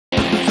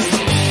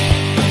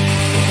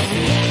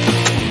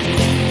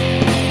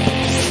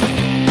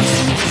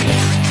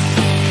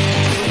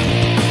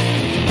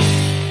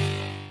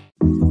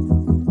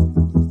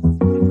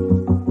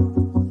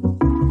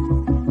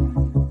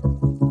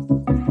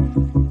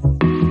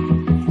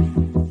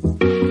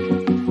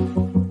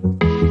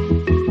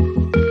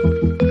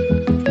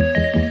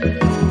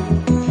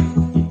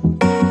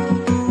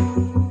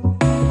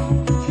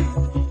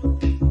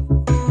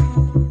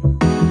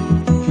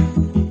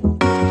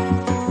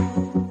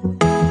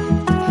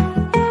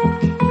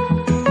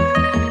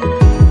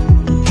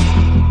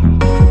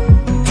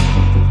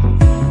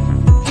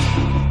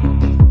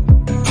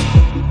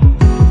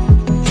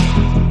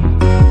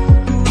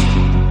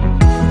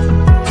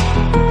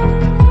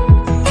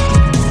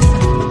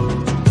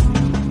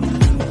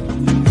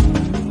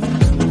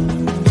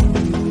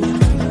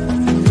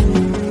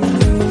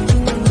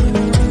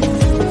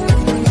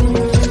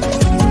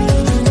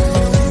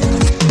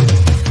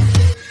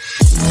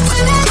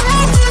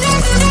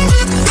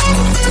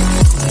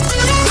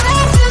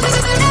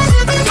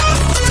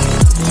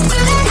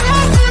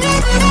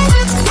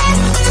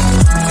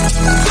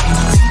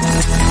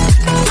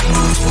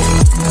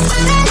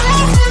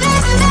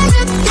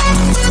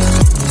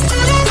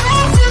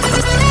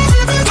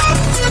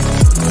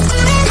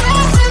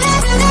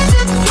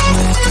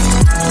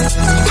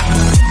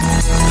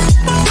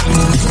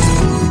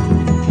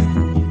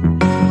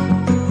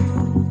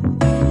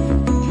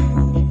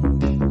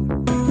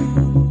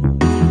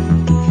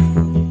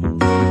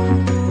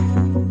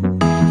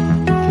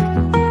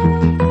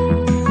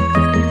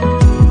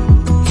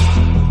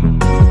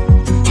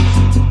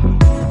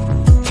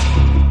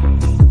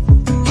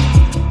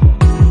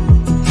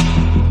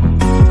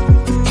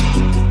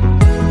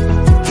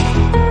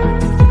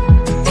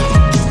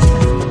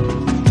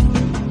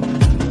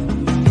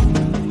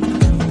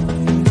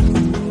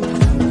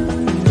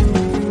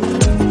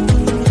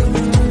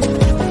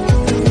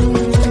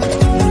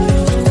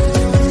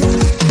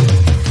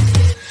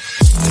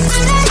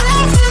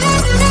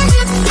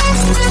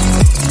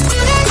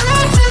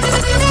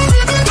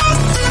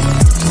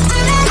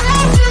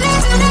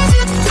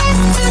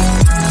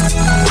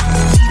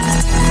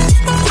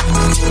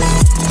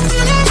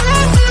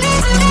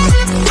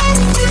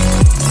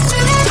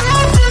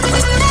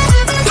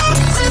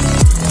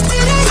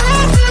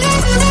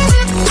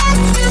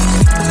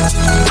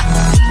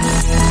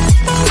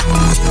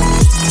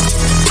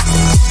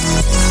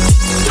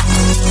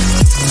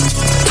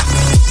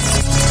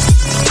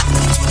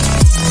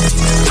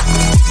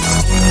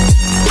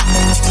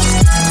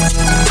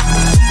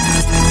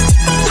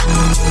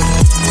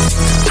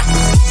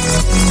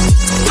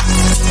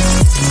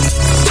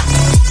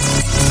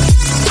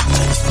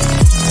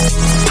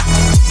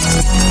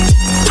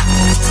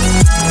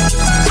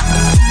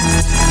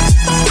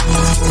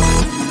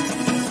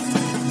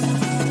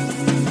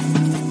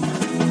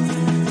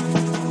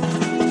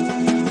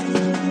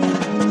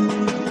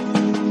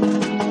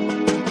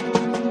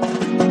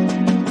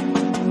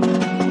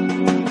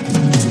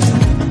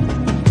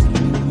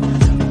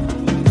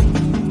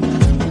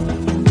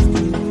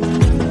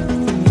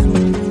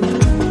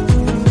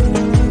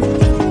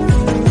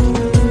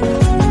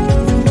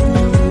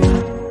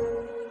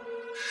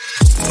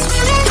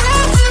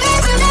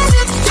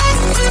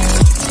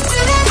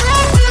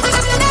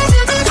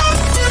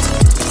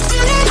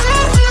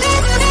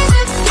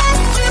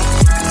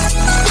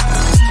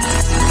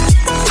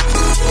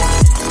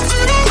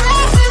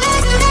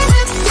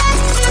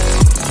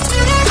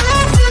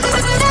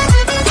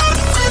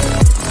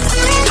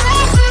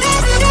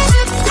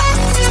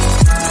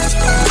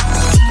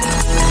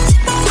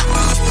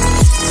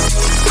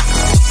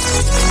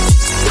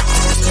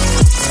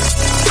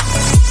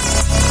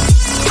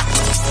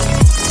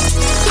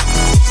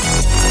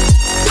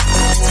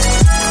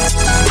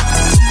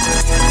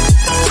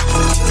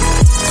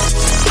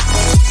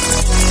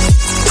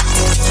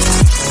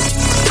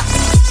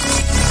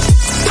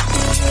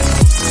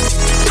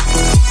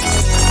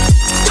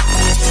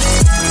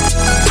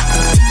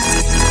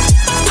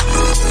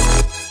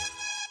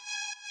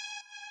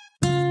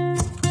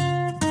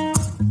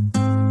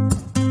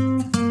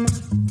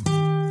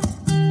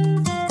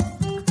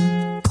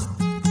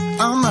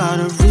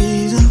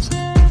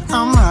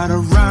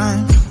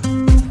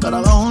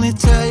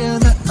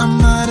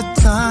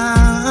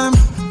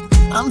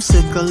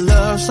sick of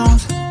love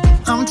songs,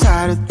 I'm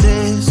tired of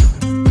this,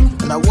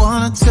 and I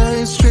wanna tell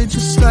you straight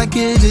just like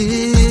it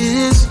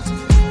is.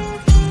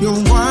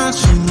 You're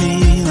watching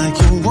me like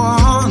you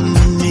want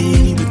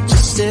me, but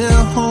you're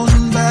still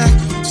holding back,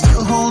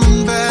 still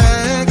holding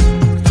back.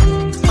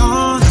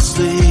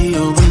 Honestly,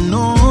 you're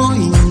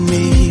annoying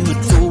me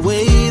with the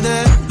way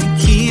that you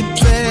keep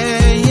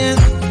playing.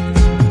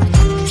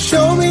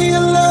 Show me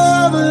your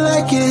love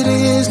like it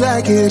is,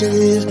 like it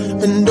is.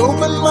 And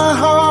open my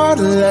heart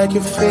like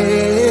you're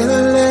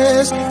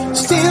fearless.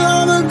 Steal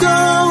all the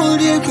gold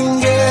you can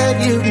get,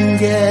 you can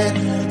get.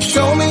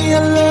 Show me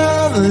your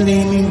love,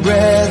 leave me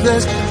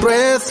breathless,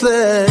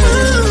 breathless.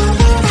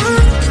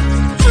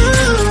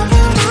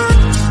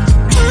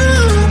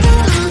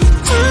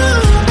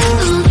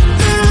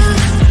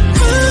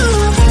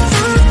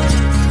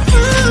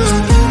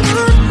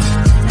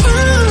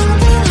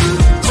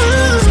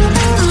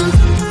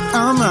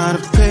 I'm out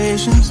of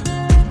patience,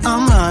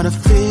 I'm out of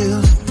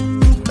feels,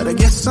 but I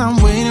guess I'm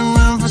waiting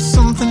around for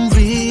something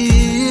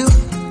real.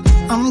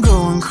 I'm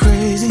going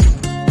crazy,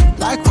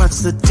 like what's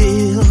the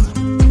deal?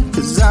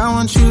 'Cause I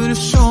want you to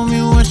show me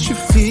what you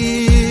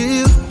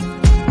feel.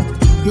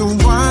 You're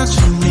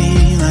watching me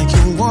like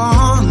you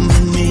want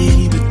me,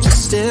 but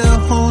you're still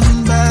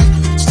holding back,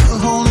 still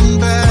holding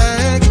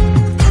back.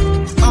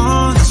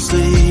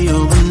 Honestly,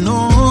 you're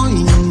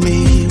annoying me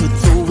with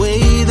the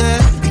way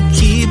that you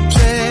keep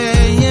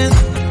playing.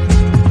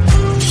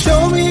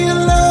 Show me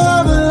your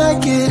love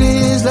like it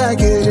is,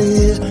 like it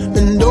is.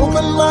 And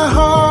open my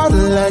heart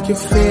like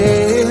you're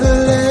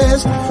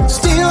fearless.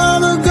 Steal all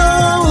the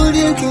gold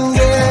you can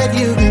get,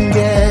 you can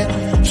get.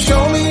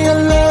 Show me your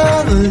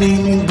love,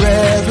 leave me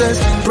breathless,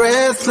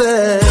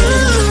 breathless.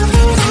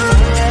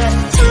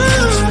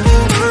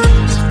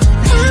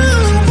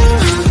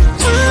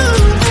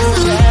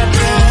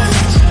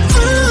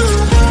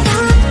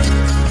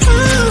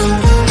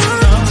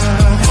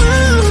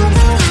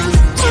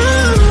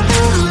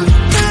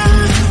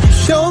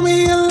 Show me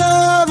your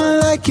love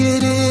like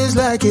it is,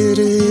 like it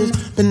is.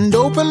 And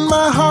open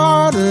my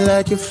heart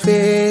like you're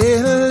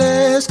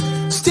fearless.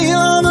 Steal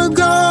all the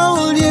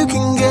gold you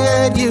can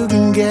get, you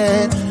can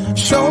get.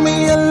 Show me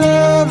your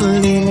love,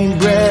 leave me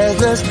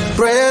breathless,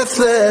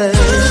 breathless.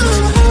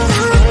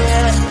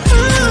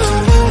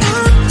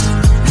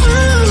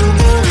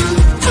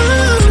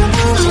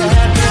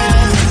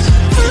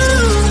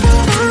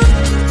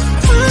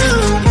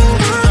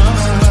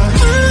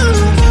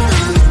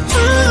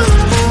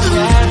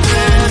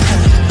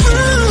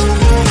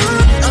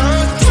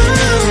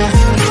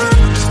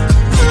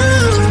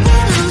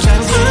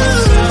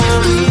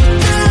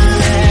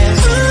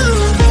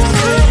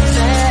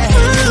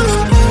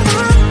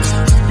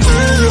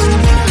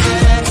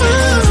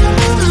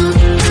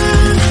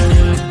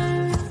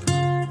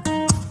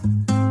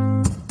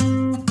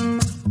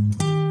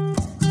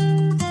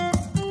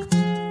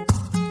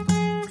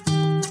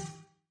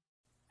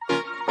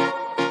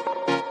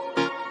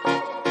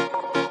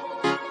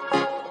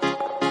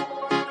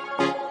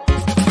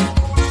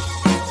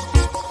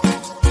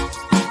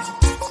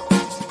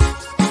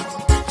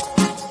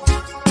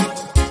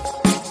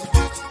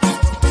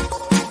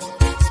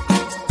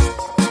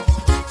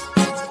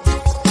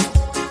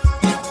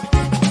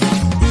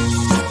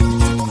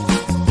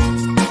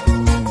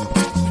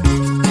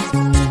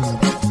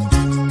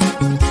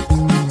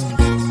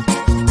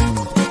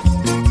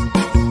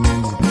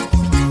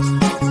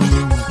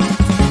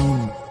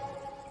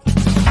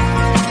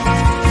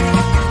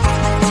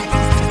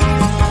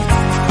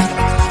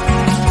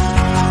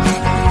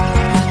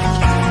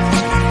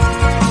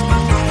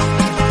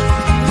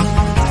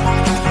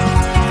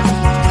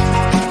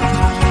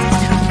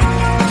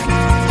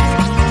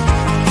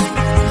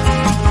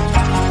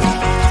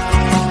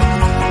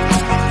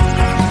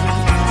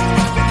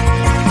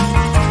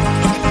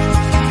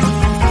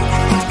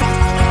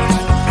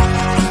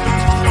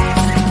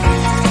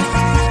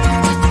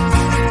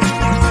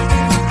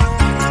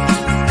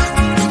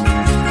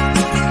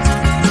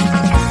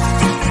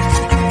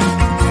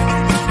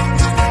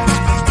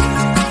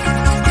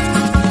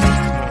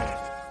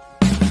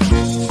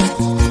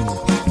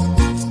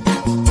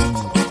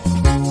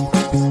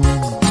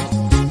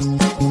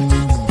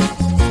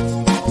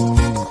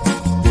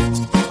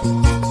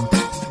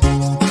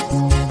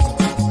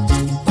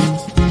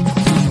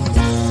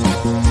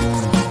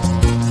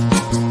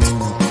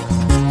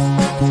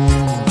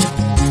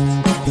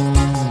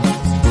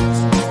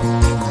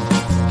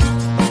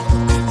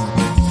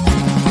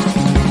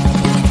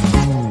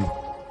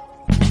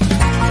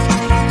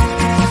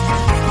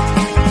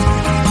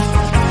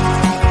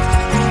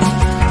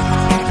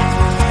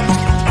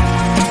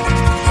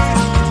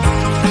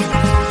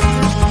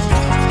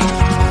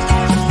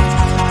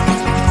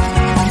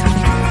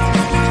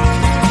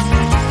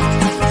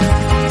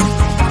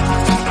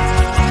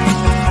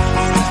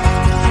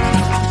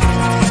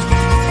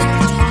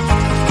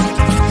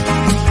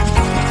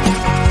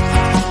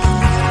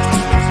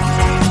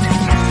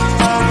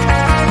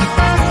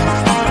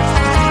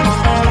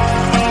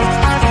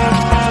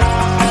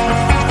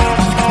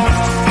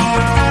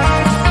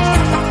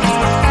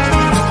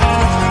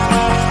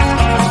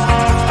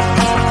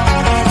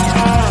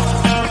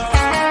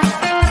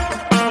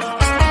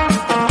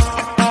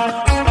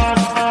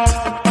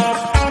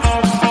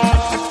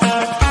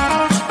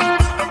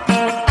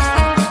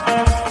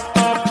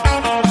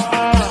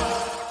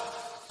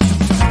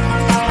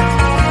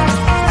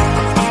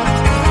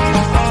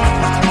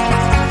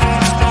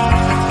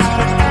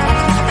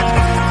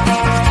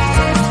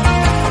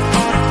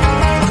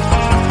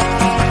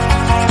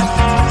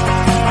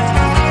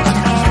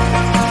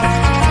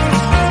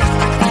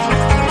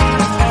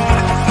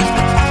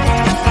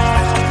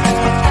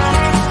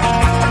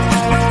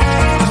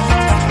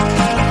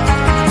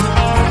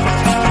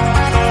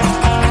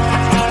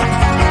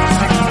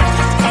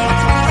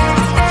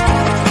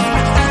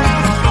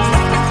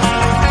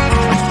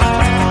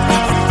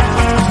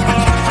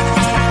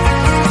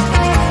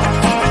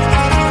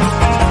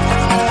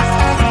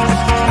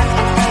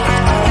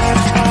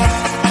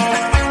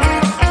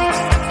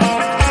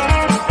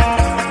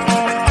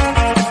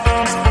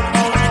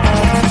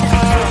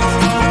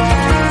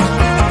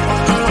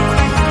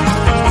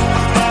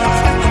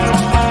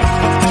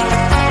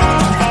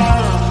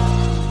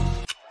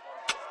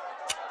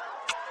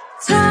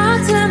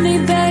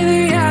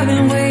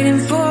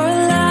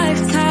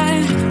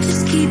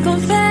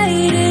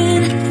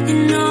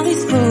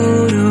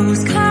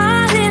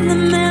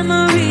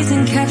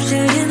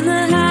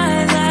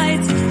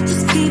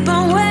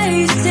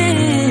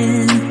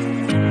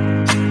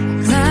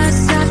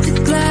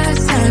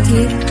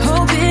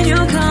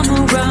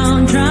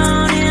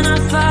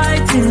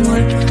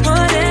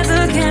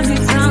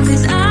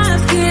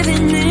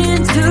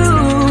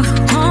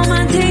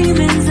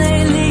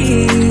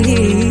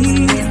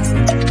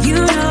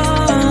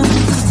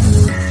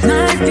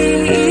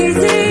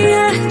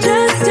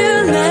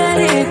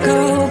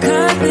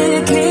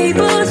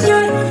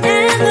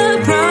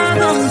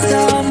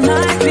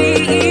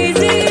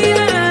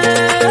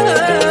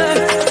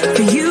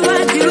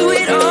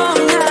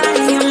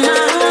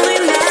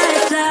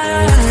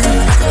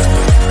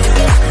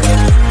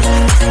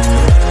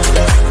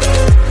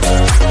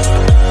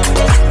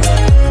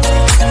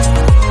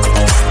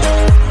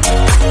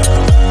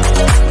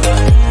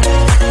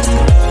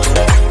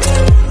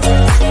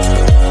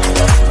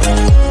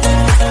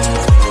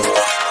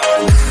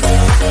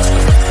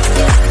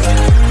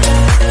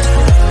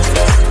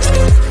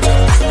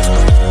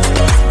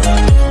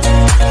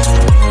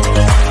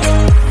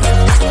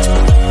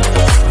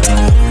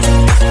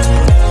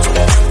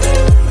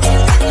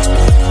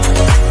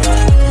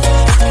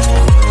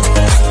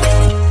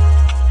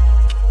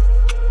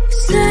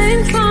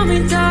 for me,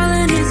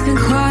 darling, it's been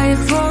quiet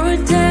for a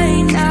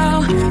day now.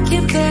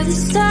 Can't bear the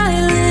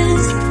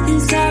silence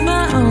inside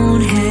my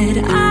own head.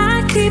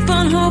 I keep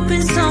on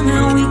hoping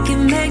somehow we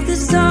can make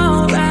this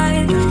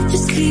alright.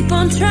 Just keep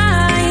on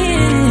trying.